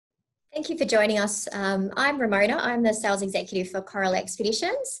Thank you for joining us. I'm Ramona. I'm the Sales Executive for Coral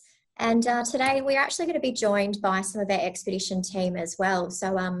Expeditions. And today we're actually going to be joined by some of our expedition team as well.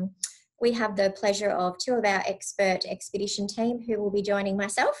 So we have the pleasure of two of our expert expedition team who will be joining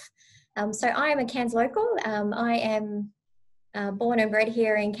myself. So I am a Cairns local. I am born and bred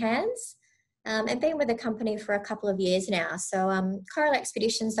here in Cairns and been with the company for a couple of years now. So Coral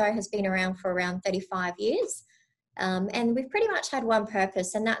Expeditions though has been around for around 35 years. And we've pretty much had one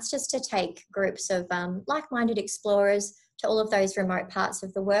purpose, and that's just to take groups of like-minded explorers to all of those remote parts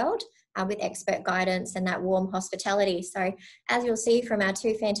of the world with expert guidance and that warm hospitality. So as you'll see from our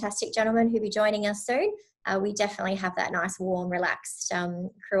two fantastic gentlemen who'll be joining us soon, we definitely have that nice, warm, relaxed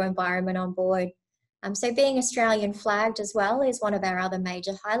crew environment on board. So being Australian flagged as well is one of our other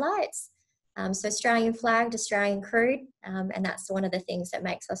major highlights. So Australian flagged, Australian crewed, and that's one of the things that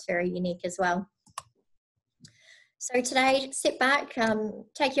makes us very unique as well. So today, sit back,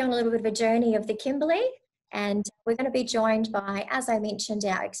 take you on a little bit of a journey of the Kimberley, and we're going to be joined by, as I mentioned,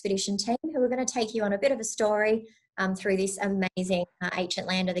 our expedition team, who are going to take you on a bit of a story through this amazing ancient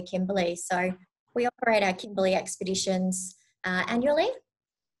land of the Kimberley. So we operate our Kimberley expeditions annually,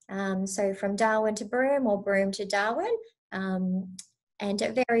 so from Darwin to Broome or Broome to Darwin, and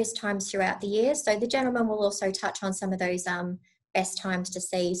at various times throughout the year. So the gentleman will also touch on some of those best times to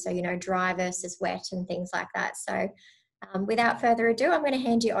see, so dry versus wet and things like that. So without further ado, I'm going to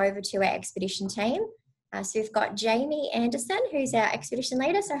hand you over to our expedition team. So we've got Jamie Anderson, who's our expedition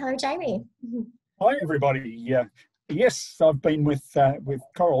leader. So hello, Jamie. Hi everybody. Yes, I've been with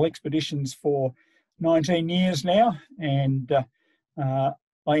Coral Expeditions for 19 years now, and I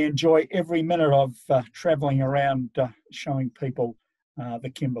enjoy every minute of travelling around showing people the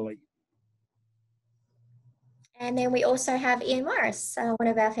Kimberley. And then we also have Ian Morris, one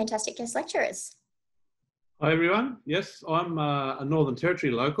of our fantastic guest lecturers. Hi everyone. Yes, I'm a Northern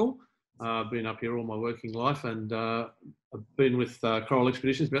Territory local. I've been up here all my working life, and I've been with Coral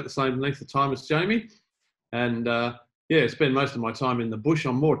Expeditions about the same length of time as Jamie. And yeah, spend most of my time in the bush.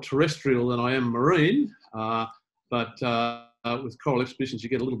 I'm more terrestrial than I am marine, but with Coral Expeditions you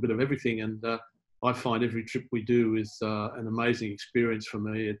get a little bit of everything, and I find every trip we do is an amazing experience for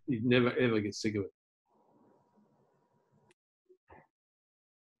me. You never ever get sick of it.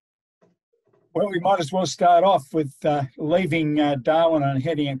 Well, we might as well start off with leaving Darwin and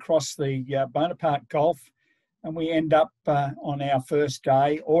heading across the Bonaparte Gulf, and we end up on our first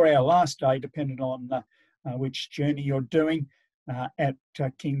day or our last day, depending on which journey you're doing, at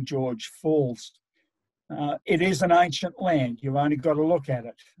King George Falls. It is an ancient land. You've only got to look at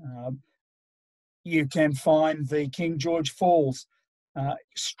it. You can find the King George Falls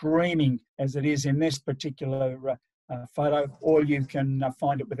streaming as it is in this particular photo, or you can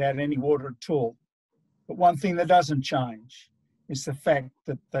find it without any water at all. But one thing that doesn't change is the fact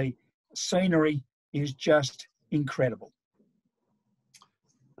that the scenery is just incredible.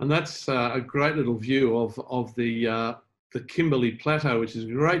 And that's a great little view of the Kimberley Plateau, which is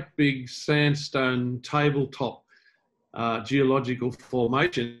a great big sandstone tabletop geological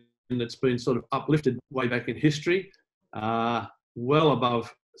formation that's been sort of uplifted way back in history, well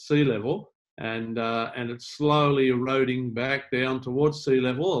above sea level. And it's slowly eroding back down towards sea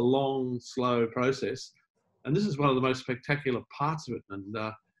level, a long, slow process. And this is one of the most spectacular parts of it.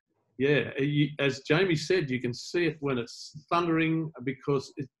 And yeah, as Jamie said, you can see it when it's thundering,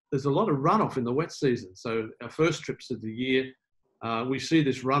 because there's a lot of runoff in the wet season. So our first trips of the year, we see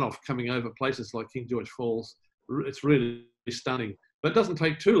this runoff coming over places like King George Falls. It's really stunning. But it doesn't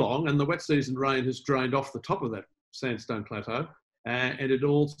take too long, and the wet season rain has drained off the top of that sandstone plateau, and it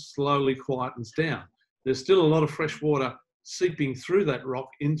all slowly quietens down. There's still a lot of fresh water seeping through that rock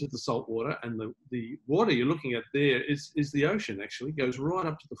into the salt water, and the water you're looking at there is the ocean. Actually goes right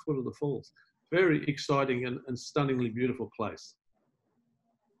up to the foot of the falls. Very exciting and stunningly beautiful place.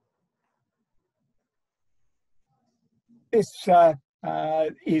 This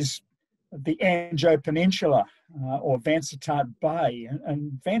is the Anjo Peninsula, or Vansittart Bay,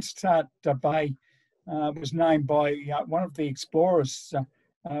 and Vansittart Bay was named by one of the explorers,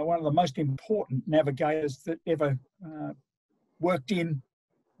 one of the most important navigators that ever worked in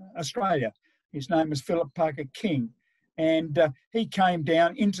Australia. His name was Philip Parker King, and he came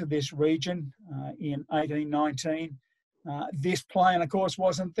down into this region in 1819. This plane, of course,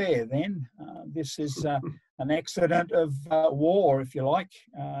 wasn't there then. This is an accident of war, if you like,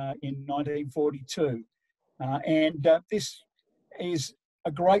 in 1942. And this is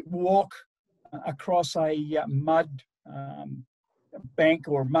a great walk across a mud bank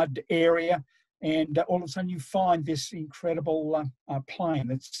or mud area, and all of a sudden you find this incredible plain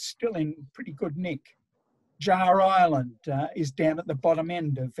that's still in pretty good nick. Jar Island is down at the bottom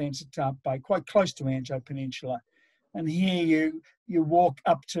end of Vansittart Bay, quite close to Anjo Peninsula. And here you walk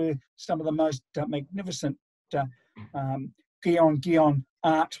up to some of the most magnificent Gion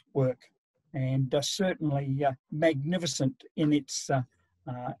artwork, and certainly magnificent in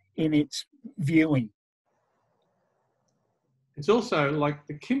its viewing. It's also like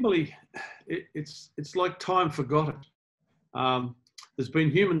the Kimberley, it's like time forgotten. There's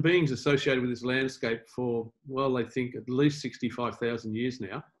been human beings associated with this landscape for, well, I think at least 65,000 years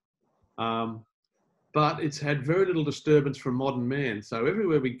now. But it's had very little disturbance from modern man. So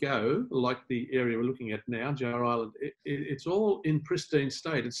everywhere we go, like the area we're looking at now, Jar Island, it's all in pristine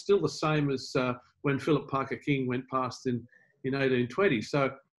state. It's still the same as when Philip Parker King went past in 1820.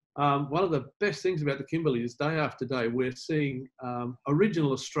 So one of the best things about the Kimberley is day after day, we're seeing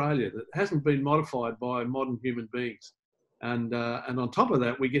original Australia that hasn't been modified by modern human beings. And on top of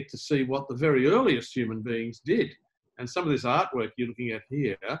that, we get to see what the very earliest human beings did. And some of this artwork you're looking at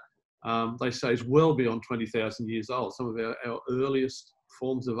here, they say is well beyond 20,000 years old. Some of our earliest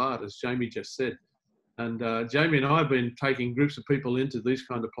forms of art, as Jamie just said. And Jamie and I have been taking groups of people into these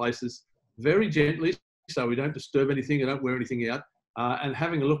kind of places very gently, so we don't disturb anything and don't wear anything out, and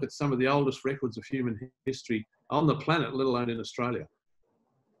having a look at some of the oldest records of human history on the planet, let alone in Australia.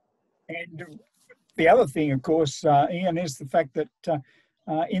 And the other thing, of course, Ian, is the fact that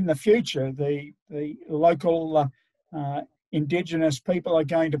in the future, the local Indigenous people are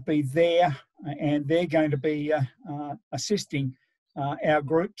going to be there, and they're going to be assisting our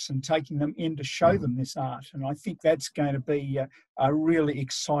groups and taking them in to show them this art. And I think that's going to be a really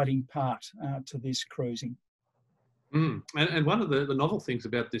exciting part to this cruising. And one of the novel things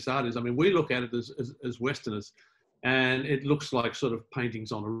about this art is, I mean, we look at it as Westerners, and it looks like sort of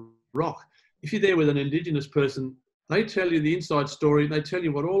paintings on a rock. If you're there with an Indigenous person, they tell you the inside story, they tell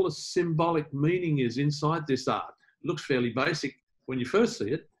you what all the symbolic meaning is inside this art. It looks fairly basic when you first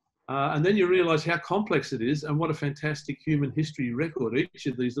see it, and then you realise how complex it is and what a fantastic human history record each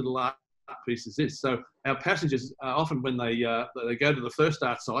of these little art pieces is. So our passengers, often when they go to the first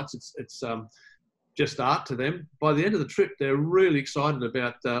art sites, it's just art to them. By the end of the trip, they're really excited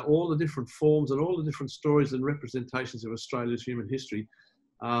about all the different forms and all the different stories and representations of Australia's human history.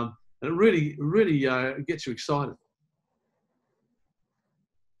 And it really, really gets you excited.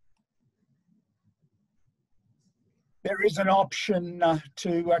 There is an option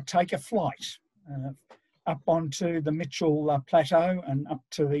to take a flight up onto the Mitchell Plateau and up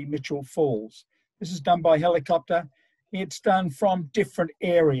to the Mitchell Falls. This is done by helicopter. It's done from different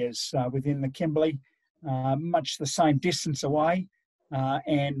areas within the Kimberley, much the same distance away.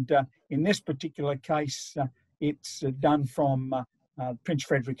 And in this particular case, it's done from Prince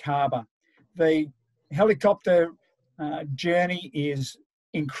Frederick Harbour. The helicopter journey is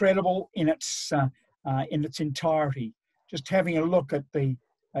incredible in its entirety. Just having a look at the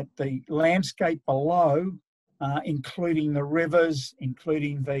landscape below, including the rivers,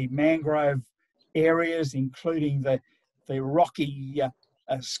 including the mangrove areas, including the rocky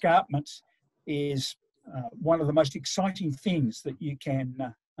escarpments, is one of the most exciting things that you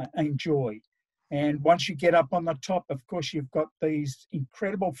can enjoy. And once you get up on the top, of course, you've got these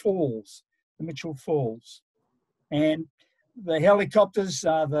incredible falls, the Mitchell Falls. And the helicopters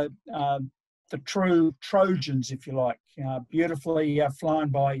are the true Trojans, if you like, beautifully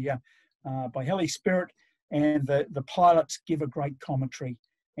flown by Heli Spirit, and the pilots give a great commentary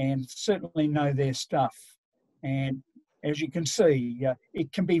and certainly know their stuff. And as you can see,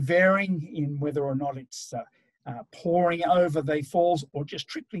 it can be varying in whether or not it's pouring over the falls or just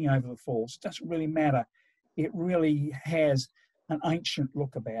trickling over the falls. It doesn't really matter. It really has an ancient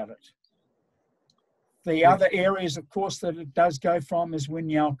look about it. The other areas, of course, that it does go from is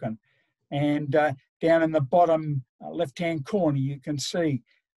Winyalkin. And down in the bottom left-hand corner, you can see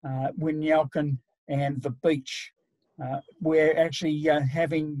Winyalkin and the beach. We're actually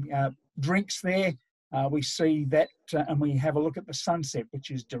having drinks there. We see that and we have a look at the sunset, which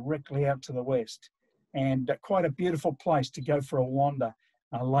is directly out to the west. And quite a beautiful place to go for a wander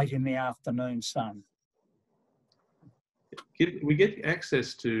late in the afternoon sun. We get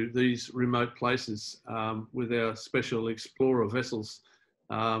access to these remote places with our special explorer vessels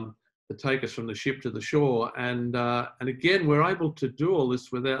that take us from the ship to the shore. And again, we're able to do all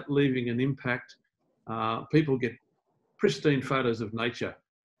this without leaving an impact. People get pristine photos of nature.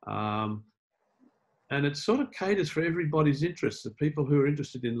 And it sort of caters for everybody's interests, the people who are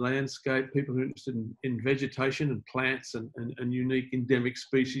interested in landscape, people who are interested in vegetation and plants and unique endemic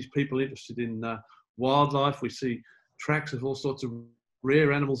species, people interested in wildlife. We see tracks of all sorts of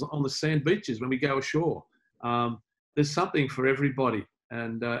rare animals on the sand beaches when we go ashore. There's something for everybody.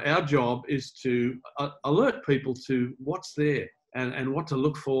 And our job is to alert people to what's there and what to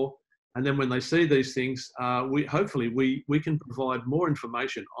look for. And then when they see these things, hopefully we can provide more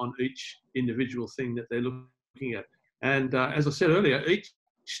information on each individual thing that they're looking at. And as I said earlier, each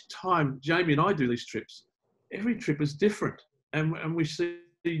time Jamie and I do these trips, every trip is different. And we see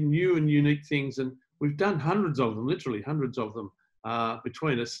new and unique things. And we've done hundreds of them, literally hundreds of them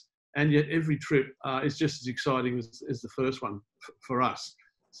between us. And yet every trip is just as exciting as the first one for us.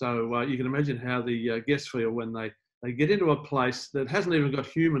 So you can imagine how the guests feel when they get into a place that hasn't even got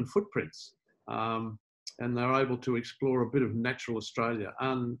human footprints, and they're able to explore a bit of natural Australia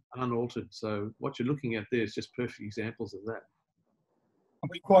unaltered. So what you're looking at there is just perfect examples of that.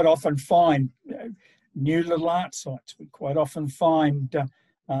 We quite often find new little art sites. We quite often find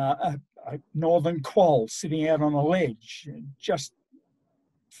a northern quoll sitting out on a ledge, just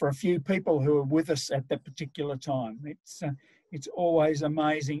for a few people who are with us at that particular time. It's always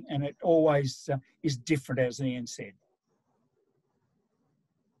amazing, and it always is different, as Ian said.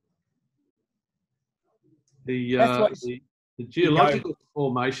 The geological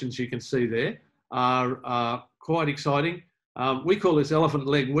formations you can see there are quite exciting. We call this elephant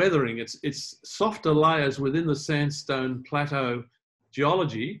leg weathering. It's softer layers within the sandstone plateau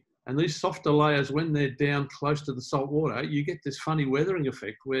geology. And these softer layers, when they're down close to the salt water, you get this funny weathering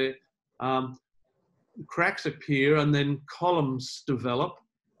effect where cracks appear and then columns develop,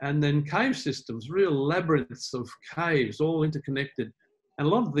 and then cave systems, real labyrinths of caves, all interconnected. And a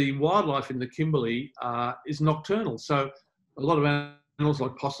lot of the wildlife in the Kimberley is nocturnal. So a lot of animals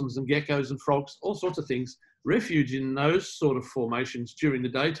like possums and geckos and frogs, all sorts of things, refuge in those sort of formations during the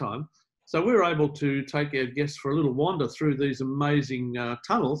daytime. So we're able to take our guests for a little wander through these amazing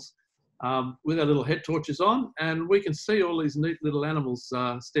tunnels with our little head torches on, and we can see all these neat little animals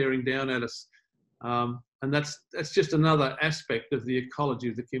staring down at us. And that's just another aspect of the ecology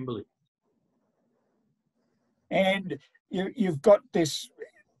of the Kimberley. And you've got this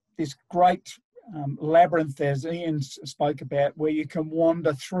great labyrinth, as Ian spoke about, where you can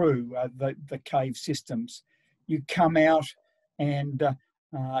wander through the cave systems. You come out and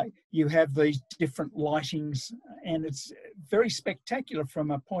you have these different lightings, and it's very spectacular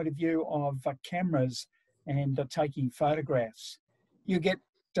from a point of view of cameras and taking photographs. You get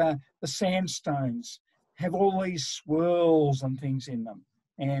the sandstones have all these swirls and things in them,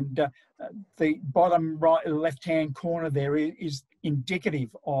 and the bottom right left-hand corner there is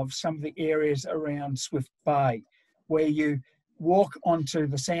indicative of some of the areas around Swift Bay, where you walk onto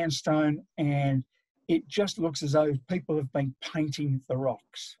the sandstone and it just looks as though people have been painting the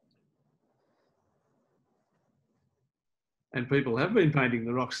rocks. And people have been painting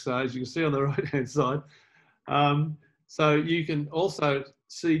the rocks, as you can see on the right-hand side. So you can also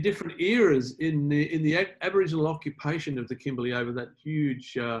see different eras in the Aboriginal occupation of the Kimberley over that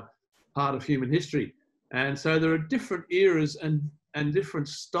huge part of human history. And so there are different eras and different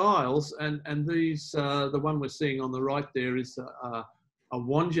styles. And these, the one we're seeing on the right there is a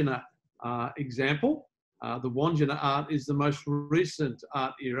Wandjina example. The Wandjina art is the most recent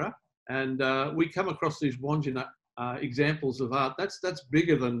art era. And we come across these Wandjina examples of art. That's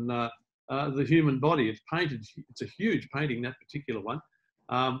bigger than the human body. It's painted. It's a huge painting, that particular one.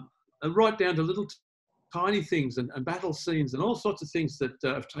 And right down to little tiny things and battle scenes and all sorts of things that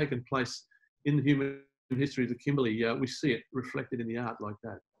have taken place in the human history of the Kimberley. We see it reflected in the art like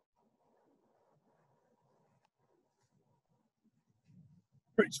that.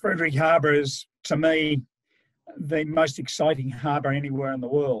 Prince Frederick Harbour is, to me, the most exciting harbour anywhere in the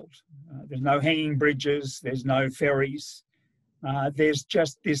world. There's no hanging bridges, there's no ferries. There's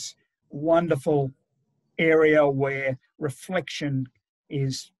just this wonderful area where reflection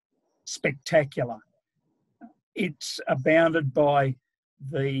is spectacular. It's abounded by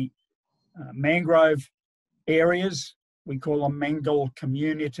the mangrove areas. We call them mangrove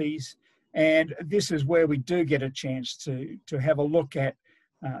communities. And this is where we do get a chance to have a look at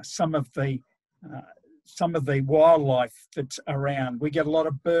some of the wildlife that's around. We get a lot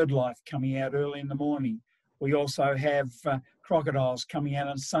of bird life coming out early in the morning. We also have crocodiles coming out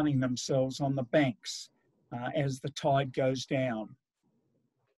and sunning themselves on the banks as the tide goes down.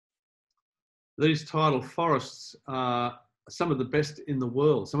 These tidal forests are some of the best in the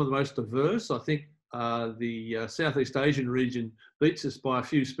world, some of the most diverse. I think the Southeast Asian region beats us by a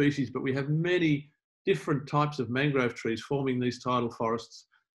few species, but we have many different types of mangrove trees forming these tidal forests.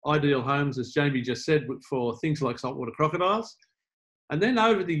 Ideal homes, as Jamie just said, for things like saltwater crocodiles. And then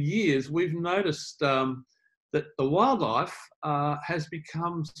over the years, we've noticed that the wildlife has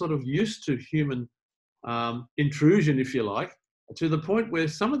become sort of used to human intrusion, if you like, to the point where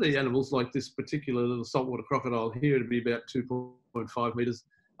some of the animals, like this particular little saltwater crocodile here, to be about 1.5 metres,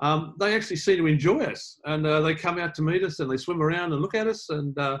 they actually seem to enjoy us, and they come out to meet us and they swim around and look at us,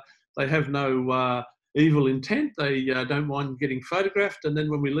 and they have no evil intent. They don't mind getting photographed, and then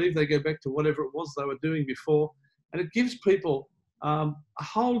when we leave, they go back to whatever it was they were doing before, and it gives people a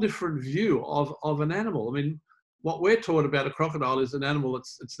whole different view of an animal. I mean, what we're taught about a crocodile is an animal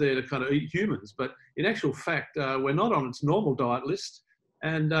it's there to kind of eat humans, but in actual fact, we're not on its normal diet list.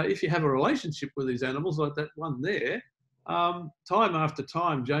 And if you have a relationship with these animals like that one there, time after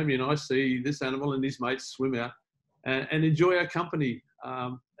time, Jamie and I see this animal and his mates swim out and enjoy our company.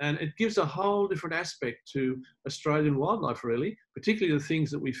 And it gives a whole different aspect to Australian wildlife, really, particularly the things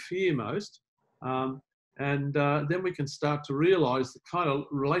that we fear most. And then we can start to realise the kind of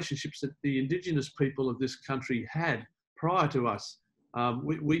relationships that the Indigenous people of this country had prior to us.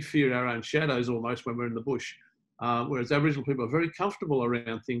 We fear our own shadows almost when we're in the bush, whereas Aboriginal people are very comfortable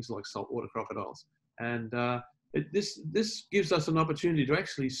around things like saltwater crocodiles. And this gives us an opportunity to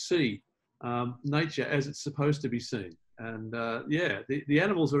actually see nature as it's supposed to be seen. And yeah, the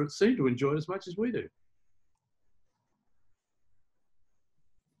animals seem to enjoy it as much as we do.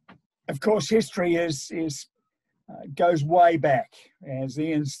 Of course, history goes way back, as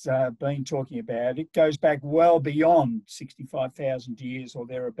Ian's been talking about. It goes back well beyond 65,000 years or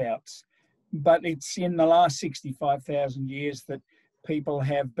thereabouts. But it's in the last 65,000 years that people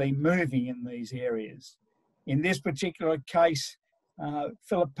have been moving in these areas. In this particular case,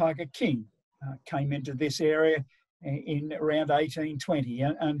 Philip Parker King came into this area in around 1820,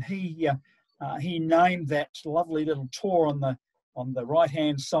 and he named that lovely little tor on the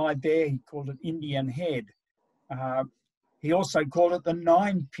right-hand side there. He called it Indian Head. He also called it the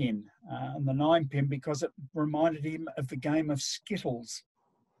Nine Pin, and the Nine Pin because it reminded him of the game of Skittles.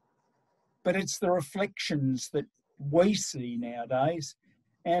 But it's the reflections that we see nowadays.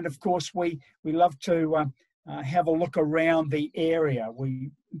 And of course, we love to have a look around the area. We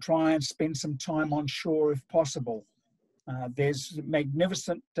try and spend some time on shore if possible. There's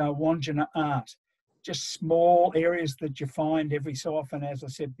magnificent Wandjina art, just small areas that you find every so often, as I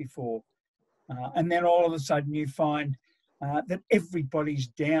said before. And then all of a sudden you find that everybody's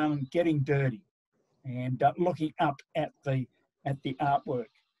down getting dirty and looking up at the artwork.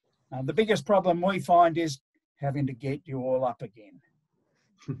 The biggest problem we find is having to get you all up again.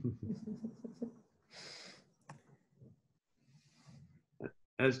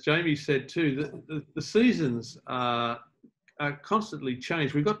 As Jamie said too, the seasons are constantly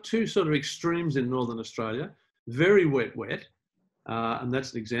changed. We've got two sort of extremes in Northern Australia: very wet, and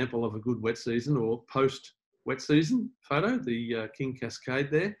that's an example of a good wet season or post-wet season photo, the King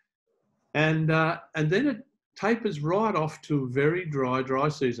Cascade there, and then it tapers right off to a very dry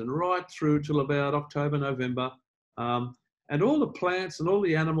season, right through till about October, November, and all the plants and all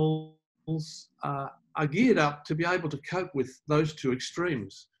the animals are geared up to be able to cope with those two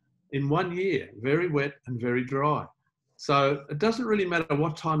extremes in 1 year: very wet and very dry. So it doesn't really matter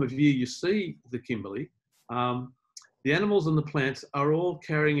what time of year you see the Kimberley. The animals and the plants are all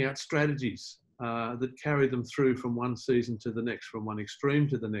carrying out strategies that carry them through from one season to the next, from one extreme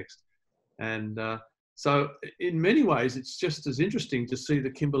to the next. And so in many ways, it's just as interesting to see the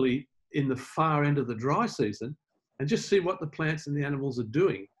Kimberley in the far end of the dry season and just see what the plants and the animals are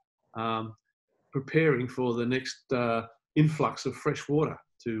doing, preparing for the next influx of fresh water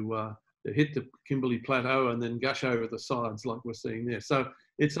to hit the Kimberley Plateau and then gush over the sides like we're seeing there. So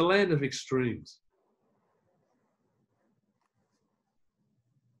it's a land of extremes.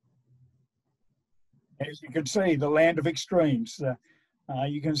 As you can see, the land of extremes.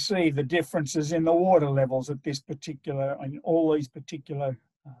 You can see the differences in the water levels at this particular, in all these particular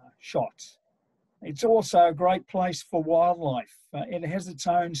shots. It's also a great place for wildlife. It has its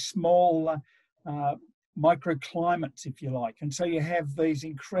own small microclimates, if you like. And so you have these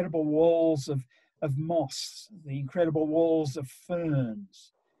incredible walls of moss, the incredible walls of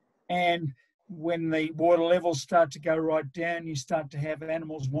ferns. And when the water levels start to go right down, you start to have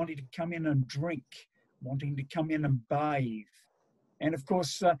animals wanting to come in and drink, wanting to come in and bathe. And of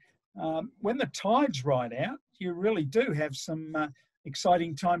course, when the tide's right out, you really do have some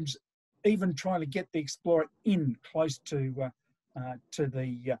exciting times, even trying to get the explorer in close to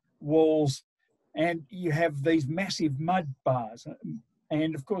the walls. And you have these massive mud bars.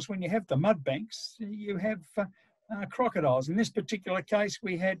 And of course, when you have the mud banks, you have crocodiles. In this particular case,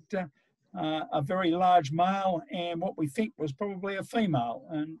 we had a very large male and what we think was probably a female.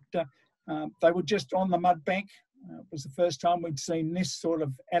 And they were just on the mud bank. It was the first time we'd seen this sort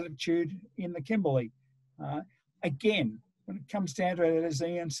of attitude in the Kimberley. Again, when it comes down to it, as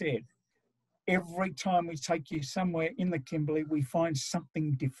Ian said, every time we take you somewhere in the Kimberley, we find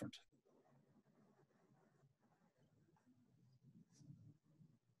something different.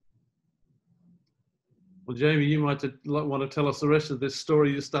 Well, Jamie, you might want to tell us the rest of this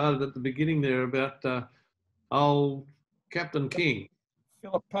story you started at the beginning there about old Captain King.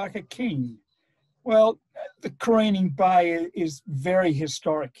 Philip Parker King. Well, the careening bay is very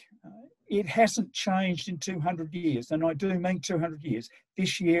historic. It hasn't changed in 200 years, and I do mean 200 years.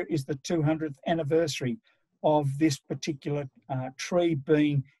 This year is the 200th anniversary of this particular tree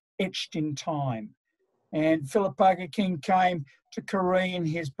being etched in time. And Philip Parker King came to careen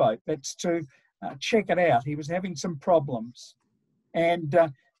his boat. That's to check it out. He was having some problems. And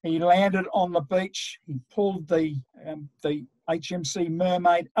he landed on the beach. He pulled the HMC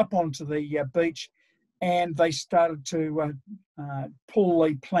Mermaid up onto the beach, and they started to pull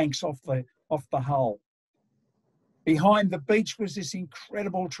the planks off the hull. Behind the beach was this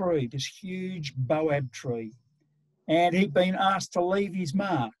incredible tree, this huge boab tree, and he'd been asked to leave his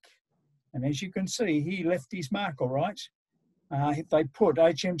mark. And as you can see, he left his mark all right. They put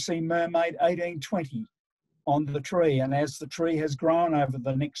HMC Mermaid 1820 on the tree, and as the tree has grown over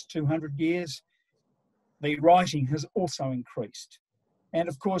the next 200 years, the writing has also increased. And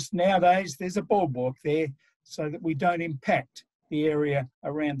of course, nowadays there's a bulwark there so that we don't impact the area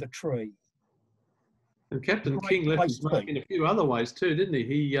around the tree. And Captain King left his mark in a few other ways too, didn't he?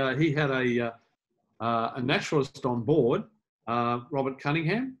 He had a naturalist on board, Robert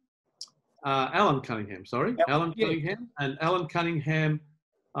Cunningham, Alan Cunningham, sorry, yep. Cunningham, and Alan Cunningham.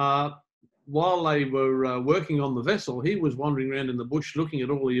 While they were working on the vessel, he was wandering around in the bush looking at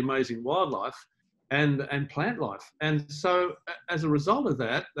all the amazing wildlife and plant life. And so as a result of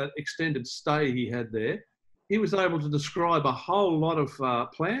that extended stay he had there, he was able to describe a whole lot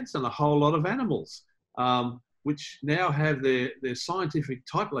of plants and a whole lot of animals, which now have their scientific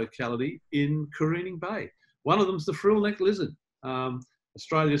type locality in Careening Bay. One of them is the frill-necked lizard,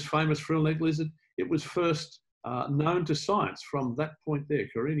 Australia's famous frill-necked lizard. It was first known to science from that point there,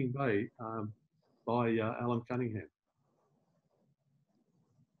 Careening Bay, by Alan Cunningham.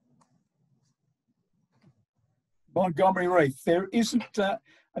 Montgomery Reef, there isn't,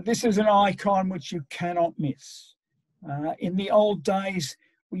 this is an icon which you cannot miss. In the old days,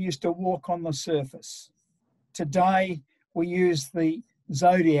 we used to walk on the surface. Today, we use the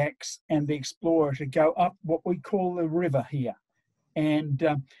Zodiacs and the Explorer to go up what we call the river here. And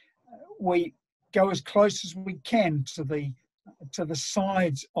we go as close as we can to the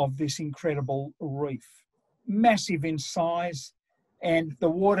sides of this incredible reef. Massive in size, and the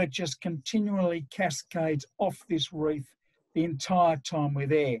water just continually cascades off this reef the entire time we're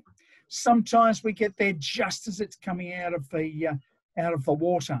there. Sometimes we get there just as it's coming out of the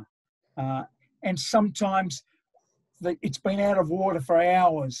water, and sometimes it's been out of water for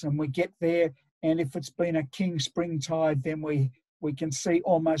hours, and we get there, and if it's been a king spring tide, then we can see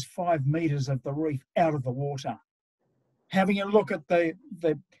almost 5 meters of the reef out of the water. Having a look at the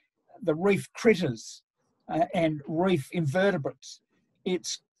reef critters and reef invertebrates,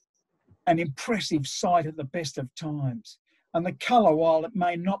 it's an impressive sight at the best of times. And the colour, while it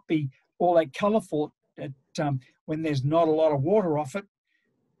may not be all that colourful when there's not a lot of water off it,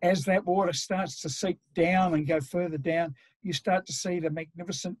 as that water starts to seep down and go further down, you start to see the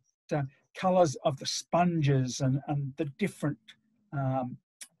magnificent colours of the sponges and the different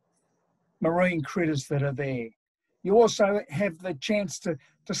marine critters that are there. You also have the chance to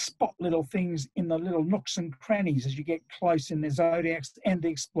spot little things in the little nooks and crannies as you get close in the Zodiacs and the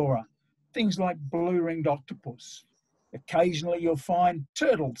Explorer. Things like blue-ringed octopus. Occasionally you'll find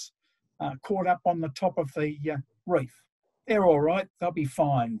turtles caught up on the top of the reef. They're all right, they'll be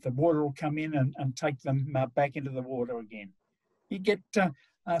fine. The water will come in and take them back into the water again. You get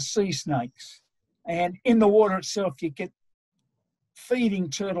sea snakes. And in the water itself, you get feeding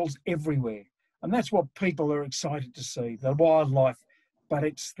turtles everywhere. And that's what people are excited to see, the wildlife. But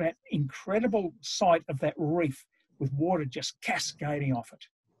it's that incredible sight of that reef with water just cascading off it.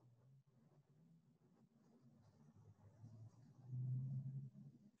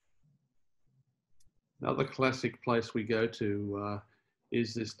 Another classic place we go to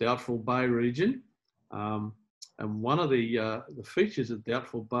is this Doubtful Bay region. And one of the features of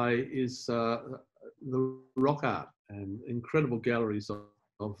Doubtful Bay is the rock art and incredible galleries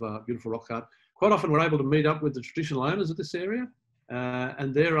of beautiful rock art. Quite often we're able to meet up with the traditional owners of this area,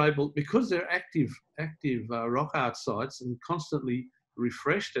 and they're able, because they're active rock art sites and constantly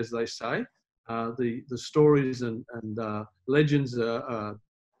refreshed, as they say, the stories and legends are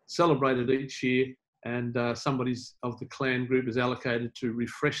celebrated each year, and somebody of the clan group is allocated to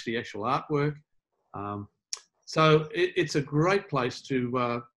refresh the actual artwork. So it's a great place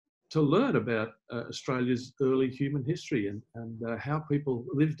to learn about Australia's early human history and how people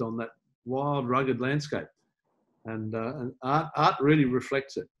lived on that wild, rugged landscape. And art really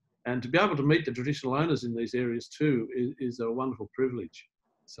reflects it. And to be able to meet the traditional owners in these areas too is a wonderful privilege.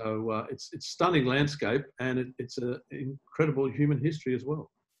 So it's stunning landscape, and it's an incredible human history as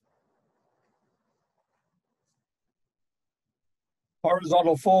well.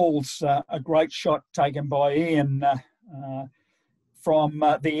 Horizontal Falls, a great shot taken by Ian from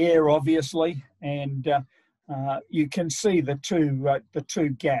the air, obviously, and you can see the two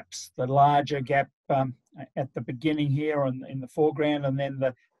gaps, the larger gap at the beginning here in the foreground, and then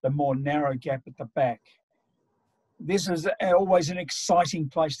the more narrow gap at the back. This is always an exciting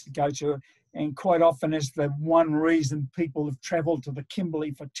place to go to, and quite often is the one reason people have travelled to the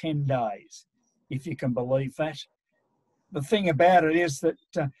Kimberley for 10 days, if you can believe that. The thing about it is that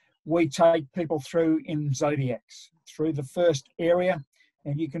we take people through in zodiacs, through the first area,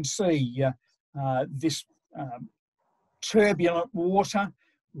 and you can see this turbulent water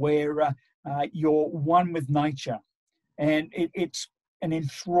where you're one with nature. And it's an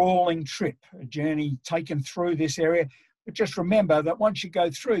enthralling trip, a journey taken through this area. But just remember that once you go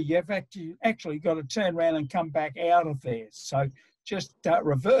through, you've actually got to turn around and come back out of there. So just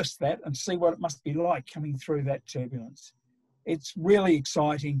reverse that and see what it must be like coming through that turbulence. It's really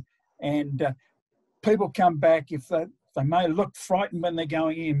exciting, and people come back, if they may look frightened when they're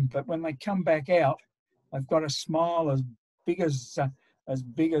going in, but when they come back out, they've got a smile as big as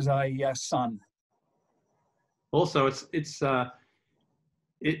a sun. Also, it's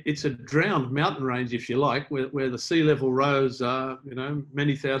a drowned mountain range, if you like, where the sea level rose,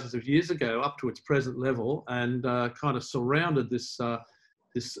 many thousands of years ago up to its present level, and kind of surrounded this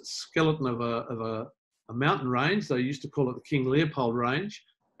skeleton of a mountain range. They used to call it the King Leopold Range.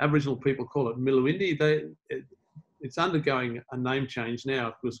 Aboriginal people call it Milluindi. It's undergoing a name change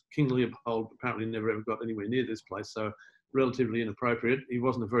now because King Leopold apparently never ever got anywhere near this place, so relatively inappropriate. He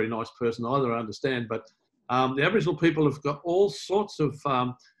wasn't a very nice person either, I understand, but the Aboriginal people have got all sorts of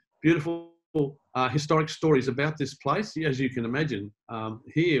beautiful historic stories about this place. As you can imagine,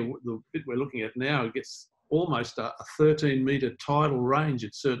 here, the bit we're looking at now gets almost a 13-metre tidal range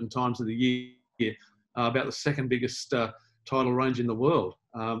at certain times of the year, about the second biggest tidal range in the world.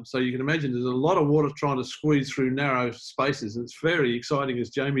 So you can imagine there's a lot of water trying to squeeze through narrow spaces. And it's very exciting, as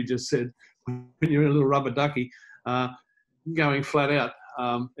Jamie just said, when you're in a little rubber ducky going flat out.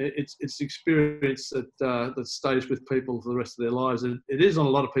 It's the experience that stays with people for the rest of their lives. It is on a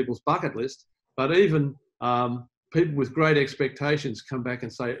lot of people's bucket list, but even people with great expectations come back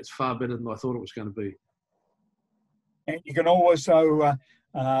and say it's far better than I thought it was going to be. And you can also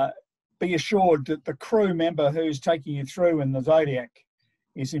be assured that the crew member who's taking you through in the Zodiac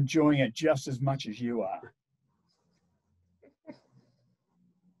is enjoying it just as much as you are.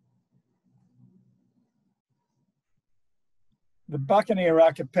 The Buccaneer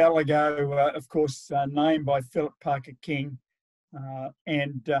Archipelago, of course, named by Philip Parker King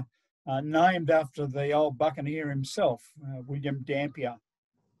and named after the old buccaneer himself, William Dampier,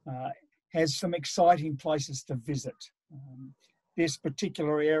 has some exciting places to visit. This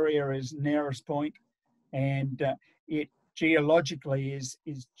particular area is Nares Point, and it geologically is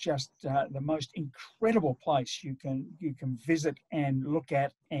just the most incredible place you can visit and look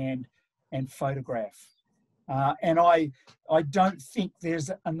at and photograph. And I don't think there's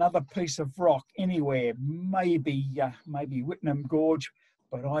another piece of rock anywhere. Maybe Whitnam Gorge,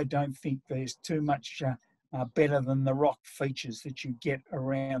 but I don't think there's too much better than the rock features that you get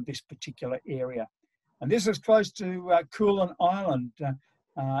around this particular area. And this is close to Coolin Island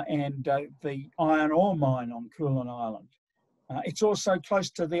and the iron ore mine on Coolin Island. It's also close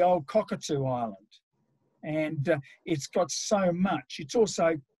to the old Cockatoo Island. And it's got so much. It's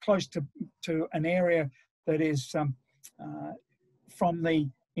also close to an area that is from the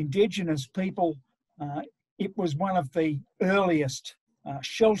indigenous people. It was one of the earliest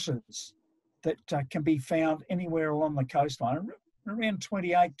shelters that can be found anywhere along the coastline, around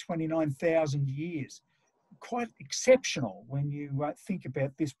 29,000 years. Quite exceptional when you think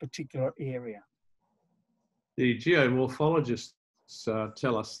about this particular area. The geomorphologists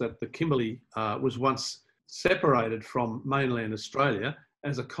tell us that the Kimberley was once separated from mainland Australia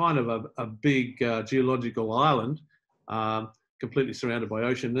as a kind of a big geological island, completely surrounded by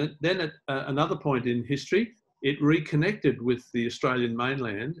ocean. Then at another point in history, it reconnected with the Australian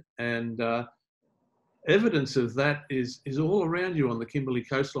mainland, and evidence of that is all around you on the Kimberley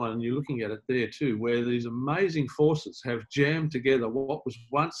coastline, and you're looking at it there too, where these amazing forces have jammed together what was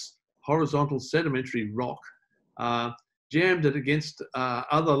once horizontal sedimentary rock, jammed it against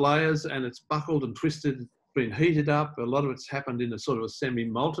other layers, and it's buckled and twisted, been heated up. A lot of it's happened in a sort of a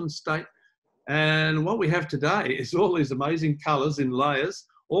semi-molten state. And what we have today is all these amazing colours in layers,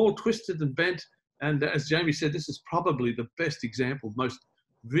 all twisted and bent. And as Jamie said, this is probably the best example, most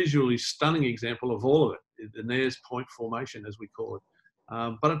visually stunning example of all of it, the Nares Point Formation, as we call it.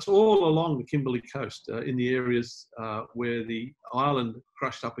 But it's all along the Kimberley coast, in the areas where the island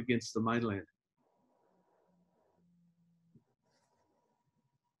crushed up against the mainland.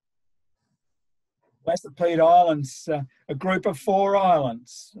 Lacepede Islands, a group of 4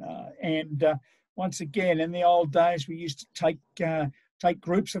 islands, and once again, in the old days, we used to take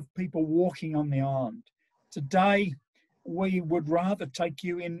groups of people walking on the island. Today, we would rather take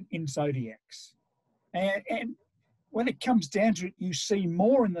you in zodiacs, and when it comes down to it, you see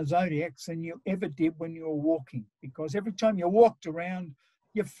more in the zodiacs than you ever did when you were walking, because every time you walked around,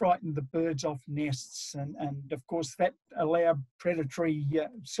 you frightened the birds off nests, and of course that allowed predatory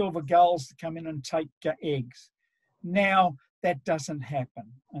silver gulls to come in and take eggs. Now that doesn't happen,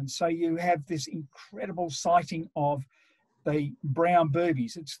 and so you have this incredible sighting of the brown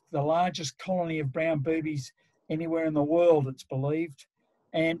boobies. It's the largest colony of brown boobies anywhere in the world, it's believed,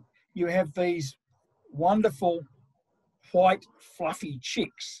 and you have these wonderful white fluffy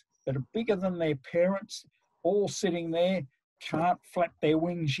chicks that are bigger than their parents, all sitting there, can't flap their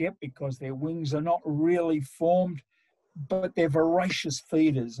wings yet because their wings are not really formed, but they're voracious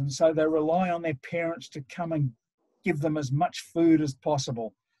feeders, and so they rely on their parents to come and give them as much food as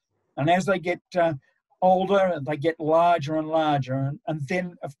possible. And as they get older, they get larger and larger, and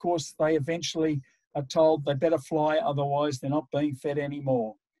then of course they eventually are told they better fly, otherwise they're not being fed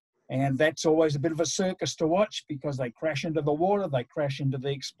anymore. And that's always a bit of a circus to watch, because they crash into the water, they crash into the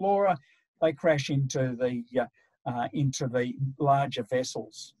Explorer, they crash into the larger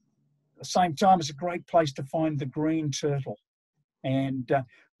vessels. At the same time, it's a great place to find the green turtle. And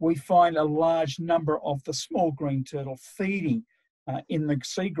we find a large number of the small green turtle feeding in the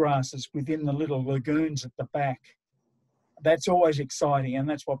seagrasses within the little lagoons at the back. That's always exciting, and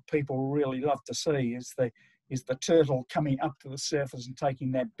that's what people really love to see, is the turtle coming up to the surface and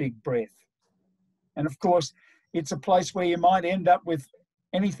taking that big breath. And of course, it's a place where you might end up with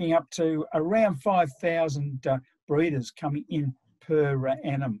anything up to around 5,000 breeders coming in per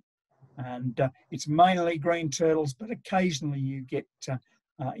annum. And it's mainly green turtles, but occasionally you get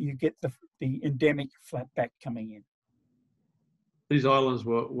the endemic flatback coming in. These islands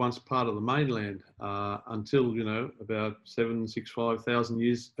were once part of the mainland until, about 5,000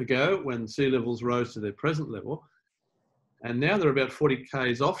 years ago, when sea levels rose to their present level. And now they're about 40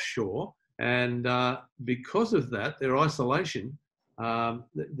 k's offshore. And because of that, their isolation,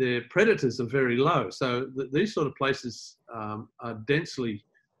 their predators are very low. So these sort of places are densely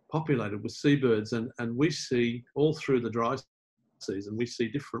populated with seabirds. And we see all through the dry season, we see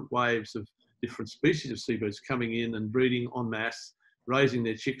different waves of different species of seabirds coming in and breeding en masse, raising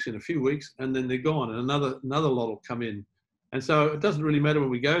their chicks in a few weeks, and then they're gone, and another lot will come in. And so it doesn't really matter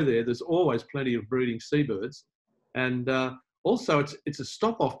when we go there, there's always plenty of breeding seabirds. And also it's a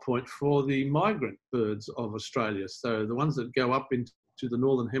stop-off point for the migrant birds of Australia. So the ones that go up into the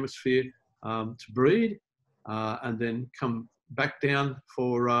Northern Hemisphere to breed and then come back down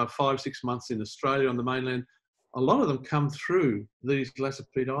for 5-6 months in Australia on the mainland, a lot of them come through these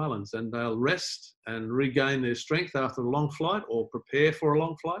Lacepede Islands, and they'll rest and regain their strength after a long flight or prepare for a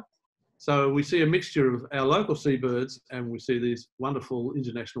long flight. So we see a mixture of our local seabirds, and we see these wonderful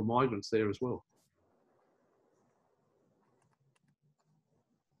international migrants there as well.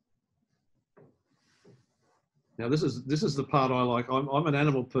 Now this is the part I like. I'm an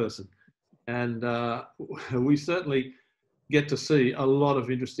animal person, and we certainly get to see a lot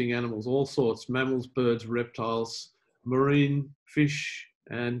of interesting animals, all sorts, mammals, birds, reptiles, marine fish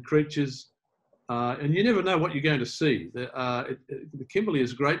and creatures. And you never know what you're going to see. The Kimberley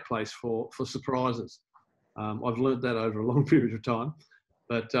is a great place for surprises. I've learned that over a long period of time.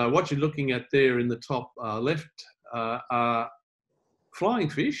 But what you're looking at there in the top left are flying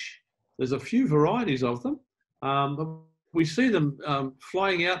fish. There's a few varieties of them. We see them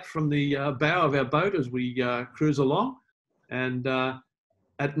flying out from the bow of our boat as we cruise along. And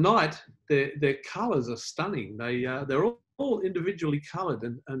at night, their colours are stunning. They're all individually coloured.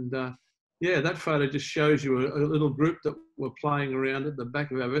 And yeah, that photo just shows you a little group that were playing around at the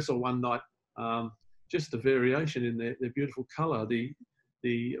back of our vessel one night. Just a variation in their beautiful colour.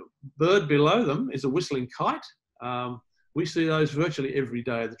 The bird below them is a whistling kite. We see those virtually every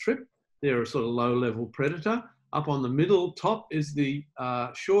day of the trip. They're a sort of low-level predator. Up on the middle top is the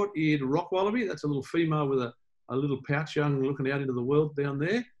short-eared rock wallaby. That's a little female with a little pouch young looking out into the world down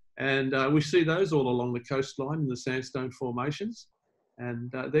there. And we see those all along the coastline in the sandstone formations.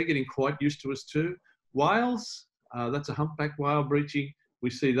 And they're getting quite used to us too. Whales, that's a humpback whale breaching. We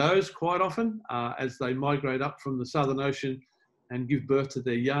see those quite often as they migrate up from the Southern Ocean and give birth to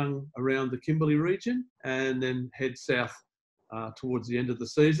their young around the Kimberley region, and then head south towards the end of the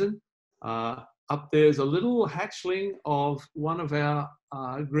season. Up there's a little hatchling of one of our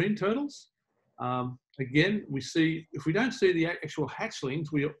green turtles. Again, we see, if we don't see the actual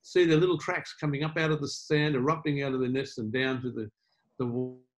hatchlings, we see their little tracks coming up out of the sand, erupting out of the nest and down to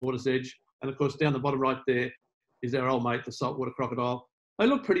the water's edge. And of course, down the bottom right there is our old mate, the saltwater crocodile. They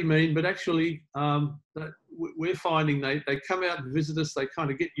look pretty mean, but actually we're finding they come out and visit us. They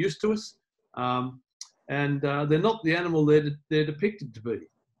kind of get used to us. And they're not the animal they're depicted to be.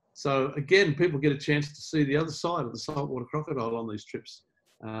 So again, people get a chance to see the other side of the saltwater crocodile on these trips.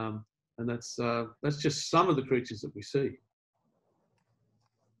 And that's just some of the creatures that we see.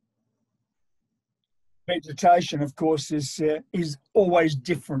 Vegetation, of course, is always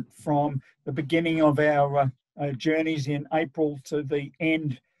different from the beginning of our journeys in April to the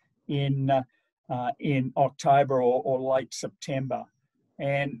end in October or late September.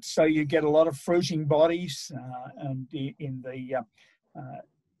 And so you get a lot of fruiting bodies, and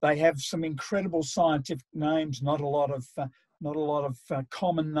they have some incredible scientific names. Not a lot of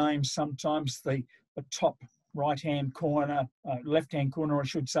common names. Sometimes the top right-hand corner, left-hand corner, I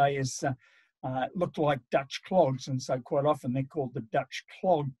should say, is look like Dutch clogs, and so quite often they're called the Dutch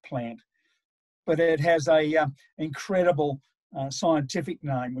clog plant. But it has a incredible scientific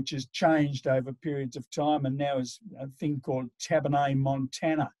name, which has changed over periods of time, and now is a thing called Tabernae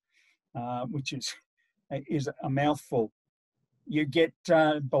montana, which is a mouthful. You get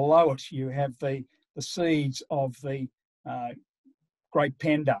below it, you have the seeds of the great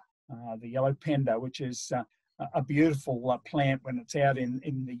penda, the yellow penda, which is a beautiful plant when it's out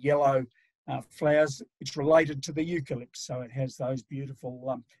in the yellow flowers. It's related to the eucalypt, so it has those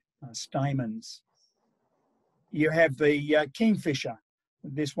beautiful stamens. You have the kingfisher.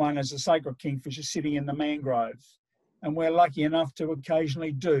 This one is a sacred kingfisher sitting in the mangroves. And we're lucky enough to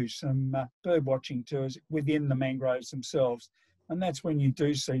occasionally do some bird watching tours within the mangroves themselves. And that's when you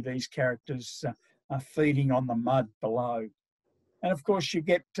do see these characters feeding on the mud below. And of course, you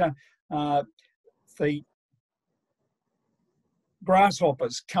get the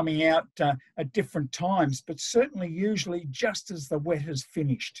grasshoppers coming out at different times, but certainly usually just as the wet has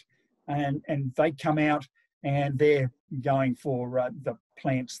finished. And they come out and they're going for the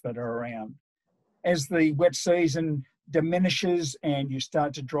plants that are around. As the wet season diminishes and you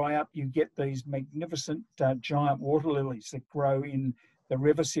start to dry up, you get these magnificent giant water lilies that grow in the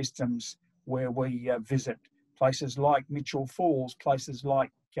river systems where we visit, places like Mitchell Falls, places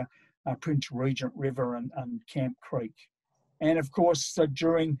like Prince Regent River and Camp Creek. And of course,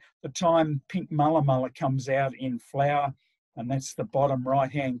 during the time pink mulla comes out in flower, and that's the bottom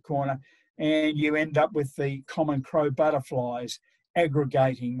right-hand corner, and you end up with the common crow butterflies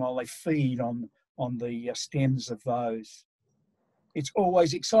aggregating while they feed on the stems of those. It's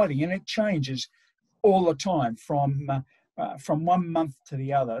always exciting, and it changes all the time from 1 month to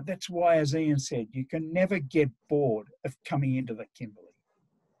the other. That's why, as Ian said, you can never get bored of coming into the Kimberley.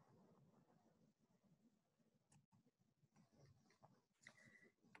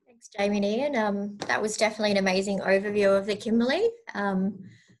 Thanks, Jamie and Ian. That was definitely an amazing overview of the Kimberley.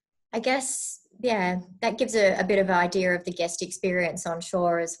 I guess, yeah, that gives a bit of an idea of the guest experience on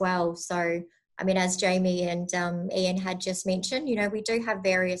shore as well. So, I mean, as Jamie and Ian had just mentioned, you know, we do have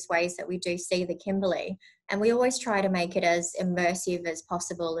various ways that we do see the Kimberley, and we always try to make it as immersive as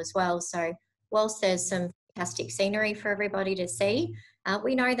possible as well. So whilst there's some fantastic scenery for everybody to see,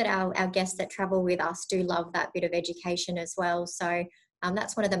 we know that our guests that travel with us do love that bit of education as well. So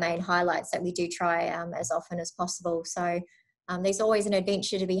that's one of the main highlights that we do try as often as possible. So there's always an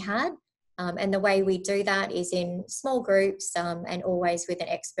adventure to be had. And the way we do that is in small groups and always with an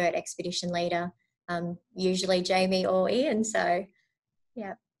expert expedition leader, usually Jamie or Ian. So,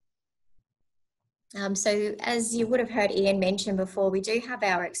 yeah. So as you would have heard Ian mention before, we do have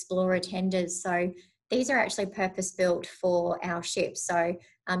our explorer tenders. So these are actually purpose-built for our ships. So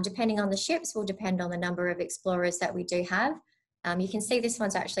depending on the ships will depend on the number of explorers that we do have. You can see this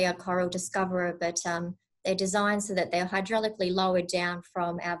one's actually a Coral Discoverer, but they're designed so that they're hydraulically lowered down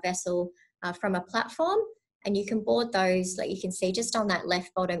from our vessel from a platform, and you can board those, like you can see just on that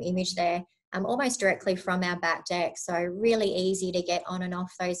left bottom image there, almost directly from our back deck. So really easy to get on and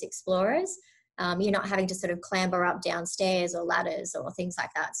off those explorers. You're not having to sort of clamber up downstairs or ladders or things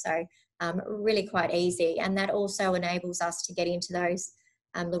like that. So really quite easy. And that also enables us to get into those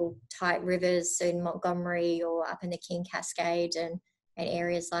little tight rivers in Montgomery or up in the King Cascade and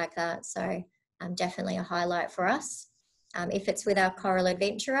areas like that. So definitely a highlight for us. If it's with our Coral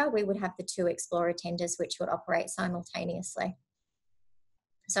Adventurer, we would have the 2 explorer tenders which would operate simultaneously.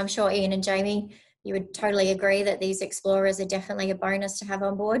 So I'm sure Ian and Jamie, you would totally agree that these explorers are definitely a bonus to have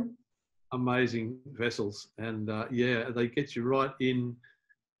on board. amazing vessels, and yeah, they get you right in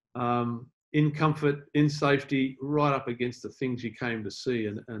comfort, in safety, right up against the things you came to see.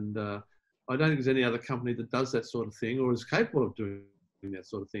 And I don't think there's any other company that does that sort of thing or is capable of doing that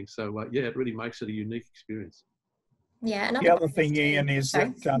sort of thing. So yeah, it really makes it a unique experience. Yeah, The other thing, Ian, is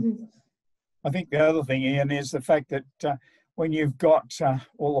that I think the other thing, Ian, is the fact that when you've got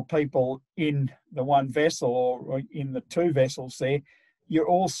all the people in the one vessel or in the two vessels there, you're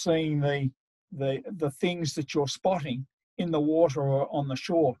all seeing the things that you're spotting in the water or on the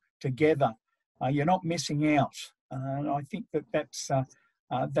shore together. You're not missing out. And I think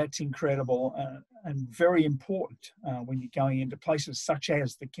that's incredible and very important when you're going into places such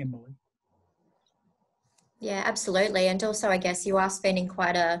as the Kimberley. Yeah, absolutely. And also, I guess you are spending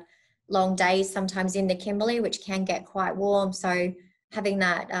quite a long days sometimes in the Kimberley, which can get quite warm. So having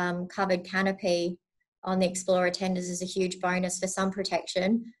that covered canopy on the Explorer tenders is a huge bonus for sun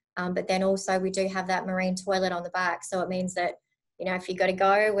protection. But then also we do have that marine toilet on the back. So it means that, you know, if you've got to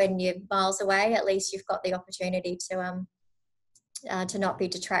go when you're miles away, at least you've got the opportunity to not be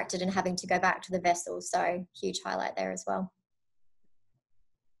detracted and having to go back to the vessel. So huge highlight there as well.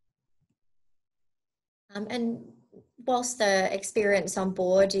 And whilst the experience on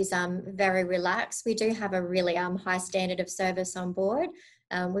board is very relaxed, we do have a really high standard of service on board.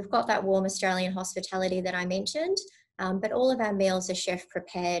 We've got that warm Australian hospitality that I mentioned, but all of our meals are chef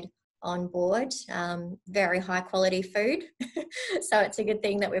prepared on board, very high quality food. So it's a good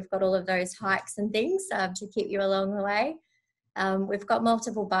thing that we've got all of those hikes and things to keep you along the way. We've got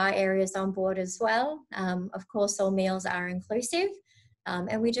multiple bar areas on board as well. Of course, all meals are inclusive.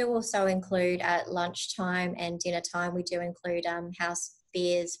 And we do also include at lunchtime and dinner time, we do include house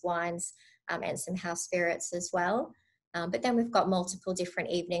beers, wines, and some house spirits as well. But then we've got multiple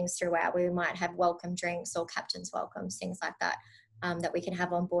different evenings throughout where we might have welcome drinks or captain's welcomes, things like that, that we can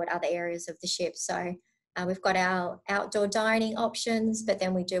have on board other areas of the ship. So we've got our outdoor dining options, but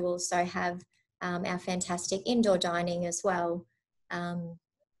then we do also have our fantastic indoor dining as well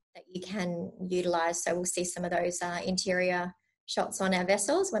that you can utilise. So we'll see some of those interior shots on our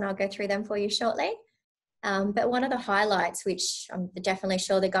vessels when I'll go through them for you shortly. But one of the highlights, which I'm definitely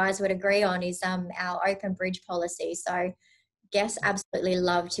sure the guys would agree on, is our open bridge policy. So guests absolutely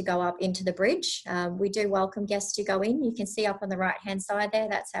love to go up into the bridge. We do welcome guests to go in. You can see up on the right-hand side there,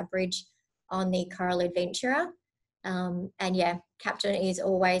 that's our bridge on the Coral Adventurer. And yeah, captain is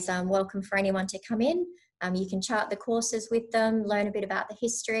always welcome for anyone to come in. You can chart the courses with them, learn a bit about the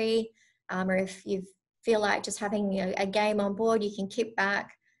history, or if you feel like just having a game on board, you can kick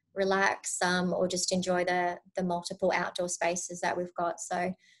back, relax, or just enjoy the multiple outdoor spaces that we've got.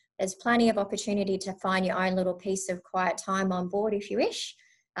 So there's plenty of opportunity to find your own little piece of quiet time on board if you wish,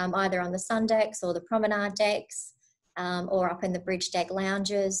 either on the sun decks or the promenade decks, or up in the bridge deck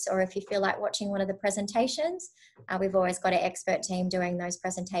lounges, or if you feel like watching one of the presentations, we've always got an expert team doing those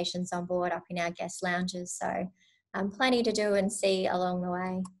presentations on board up in our guest lounges. So plenty to do and see along the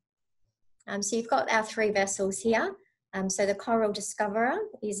way. So you've got our three vessels here. So the Coral Discoverer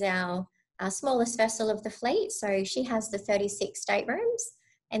is our smallest vessel of the fleet. So she has the 36 staterooms.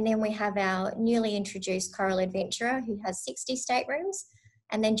 And then we have our newly introduced Coral Adventurer who has 60 staterooms.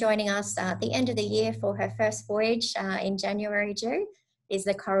 And then joining us at the end of the year for her first voyage in January due is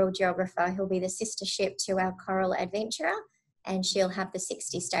the Coral Geographer, who'll be the sister ship to our Coral Adventurer, and she'll have the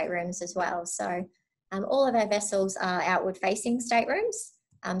 60 staterooms as well. So all of our vessels are outward facing staterooms.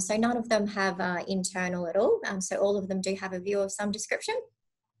 So none of them have internal at all. So all of them do have a view of some description.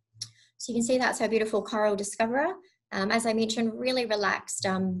 So you can see that's our beautiful Coral Discoverer. As I mentioned, really relaxed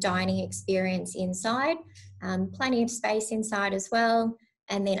dining experience inside. Plenty of space inside as well.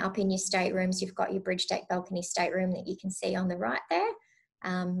 And then up in your staterooms, you've got your bridge deck balcony stateroom that you can see on the right there,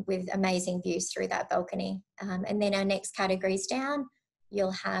 with amazing views through that balcony. And then our next categories down,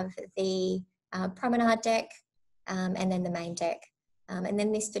 you'll have the promenade deck and then the main deck. And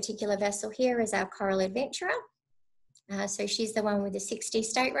then this particular vessel here is our Coral Adventurer. So she's the one with the 60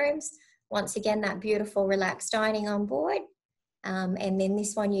 staterooms. Once again, that beautiful relaxed dining on board. And then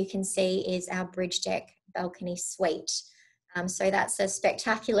this one you can see is our bridge deck balcony suite. So that's a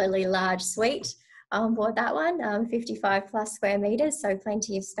spectacularly large suite on board that one, 55 plus square meters, so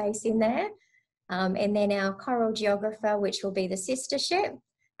plenty of space in there. And then our Coral Geographer, which will be the sister ship,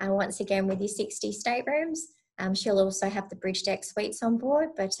 and once again with your 60 staterooms. She'll also have the bridge deck suites on board,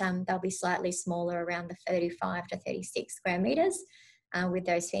 but they'll be slightly smaller, around the 35 to 36 square meters, with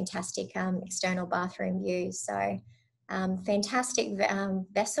those fantastic external bathroom views. So fantastic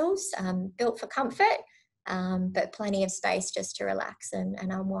vessels, built for comfort, but plenty of space just to relax and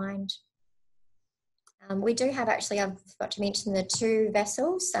unwind. We do have, actually, I've got to mention the two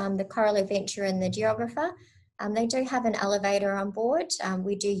vessels, the Coral Adventure and the Geographer. They do have an elevator on board.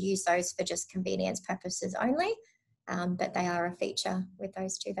 We do use those for just convenience purposes only, but they are a feature with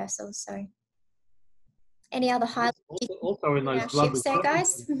those two vessels. So, any other highlights? Also, in those lovely there,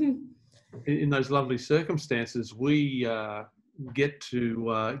 guys. In those lovely circumstances, we get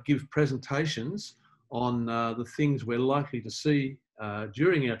to give presentations on the things we're likely to see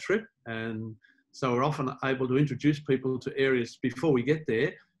during our trip, and so we're often able to introduce people to areas before we get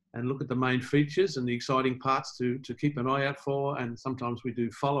there and look at the main features and the exciting parts to keep an eye out for. And sometimes we do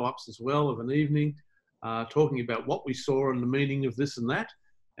follow-ups as well of an evening, talking about what we saw and the meaning of this and that,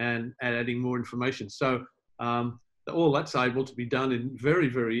 and adding more information. So all that's able to be done in very,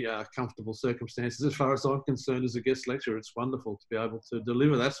 very comfortable circumstances. As far as I'm concerned as a guest lecturer, it's wonderful to be able to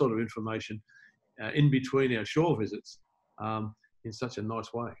deliver that sort of information in between our shore visits in such a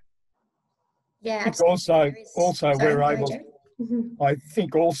nice way. Yeah, I think also we're able to, Mm-hmm. I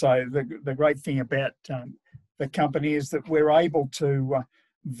think also the great thing about the company is that we're able to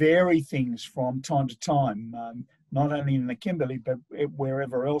vary things from time to time, not only in the Kimberley, but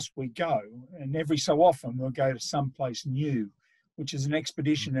wherever else we go. And every so often we'll go to someplace new, which is an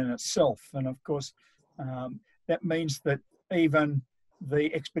expedition in itself. And of course, that means that even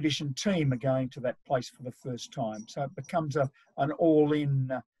the expedition team are going to that place for the first time. So it becomes an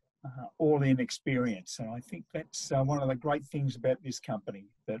all-in experience. And I think that's one of the great things about this company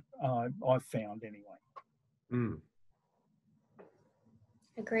that I've found anyway. Mm.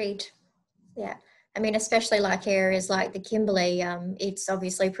 Agreed. Yeah. I mean, especially like areas like the Kimberley, it's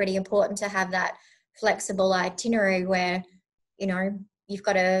obviously pretty important to have that flexible itinerary where, you know,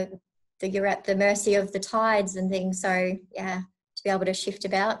 you're at the mercy of the tides and things. So yeah, to be able to shift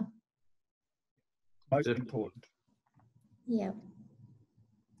about. Most important. Yeah.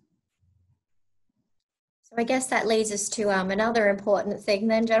 So I guess that leads us to another important thing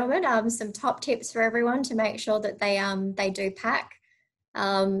then, gentlemen, some top tips for everyone to make sure that they do pack.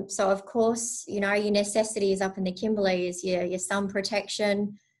 So of course, you know, your necessities up in the Kimberley is your sun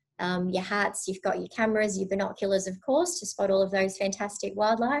protection, your hats, you've got your cameras, your binoculars, of course, to spot all of those fantastic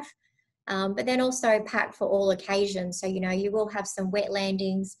wildlife. But then also pack for all occasions. So, you know, you will have some wet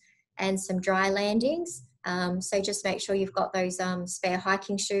landings and some dry landings. So just make sure you've got those spare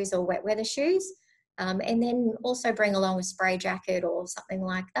hiking shoes or wet weather shoes. And then also bring along a spray jacket or something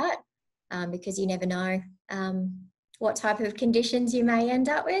like that, because you never know what type of conditions you may end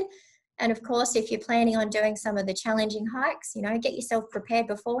up with. And of course, if you're planning on doing some of the challenging hikes, you know, get yourself prepared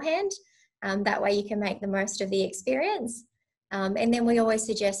beforehand. That way you can make the most of the experience. And then we always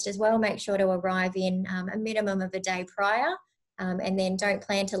suggest as well, make sure to arrive in a minimum of a day prior, and then don't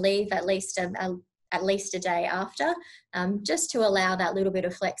plan to leave at least a day after, just to allow that little bit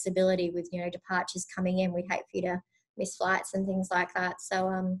of flexibility with, you know, departures coming in. We'd hate for you to miss flights and things like that.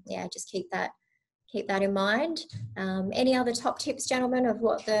 So yeah, just keep that in mind. Any other top tips, gentlemen, of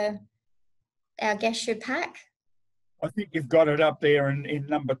what our guests should pack? I think you've got it up there in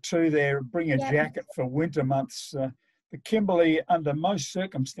number 2 there. Bring a jacket for winter months. The Kimberley, under most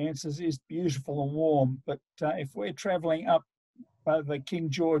circumstances, is beautiful and warm, but if we're travelling up the King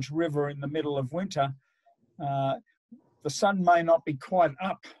George River in the middle of winter, the sun may not be quite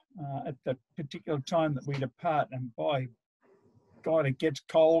up at the particular time that we depart, and by God, it gets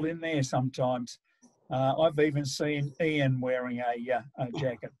cold in there sometimes. I've even seen Ian wearing a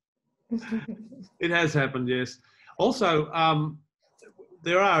jacket. It has happened, yes. Also,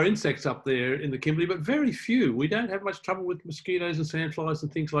 there are insects up there in the Kimberley, but very few. We don't have much trouble with mosquitoes and sandflies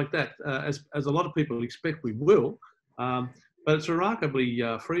and things like that, as a lot of people expect we will. But it's remarkably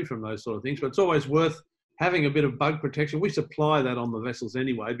free from those sort of things. But it's always worth having a bit of bug protection. We supply that on the vessels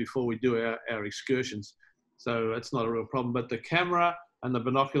anyway before we do our excursions. So it's not a real problem. But the camera and the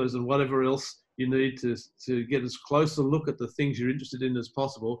binoculars and whatever else you need to get as close a look at the things you're interested in as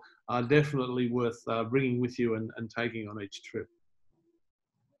possible are definitely worth bringing with you and taking on each trip.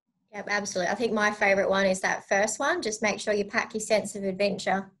 Yep, absolutely. I think my favourite one is that first one. Just make sure you pack your sense of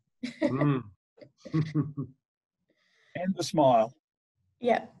adventure. Mm. And the smile.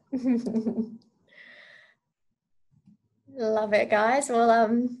 Yep. Love it, guys.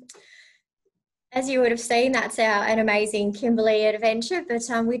 Well, as you would have seen, that's an amazing Kimberley adventure, but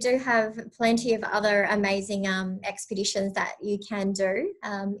we do have plenty of other amazing expeditions that you can do.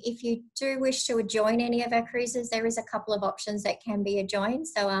 If you do wish to join any of our cruises, there is a couple of options that can be joined.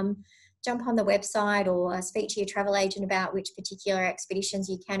 So jump on the website or speak to your travel agent about which particular expeditions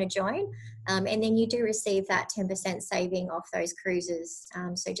you can join. And then you do receive that 10% saving off those cruises.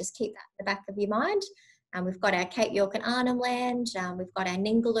 So just keep that in the back of your mind. We've got our Cape York and Arnhem Land, we've got our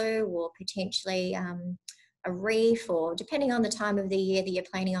Ningaloo, or potentially a reef, or depending on the time of the year that you're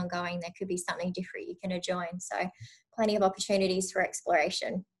planning on going, there could be something different you can join. So plenty of opportunities for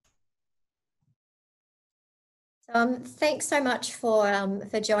exploration. So thanks so much for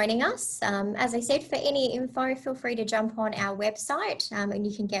joining us. As I said, for any info, feel free to jump on our website and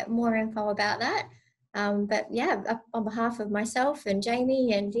you can get more info about that. But yeah, on behalf of myself and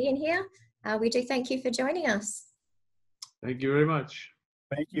Jamie and Ian here, we do thank you for joining us. Thank you very much.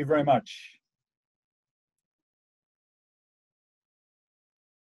 Thank you very much.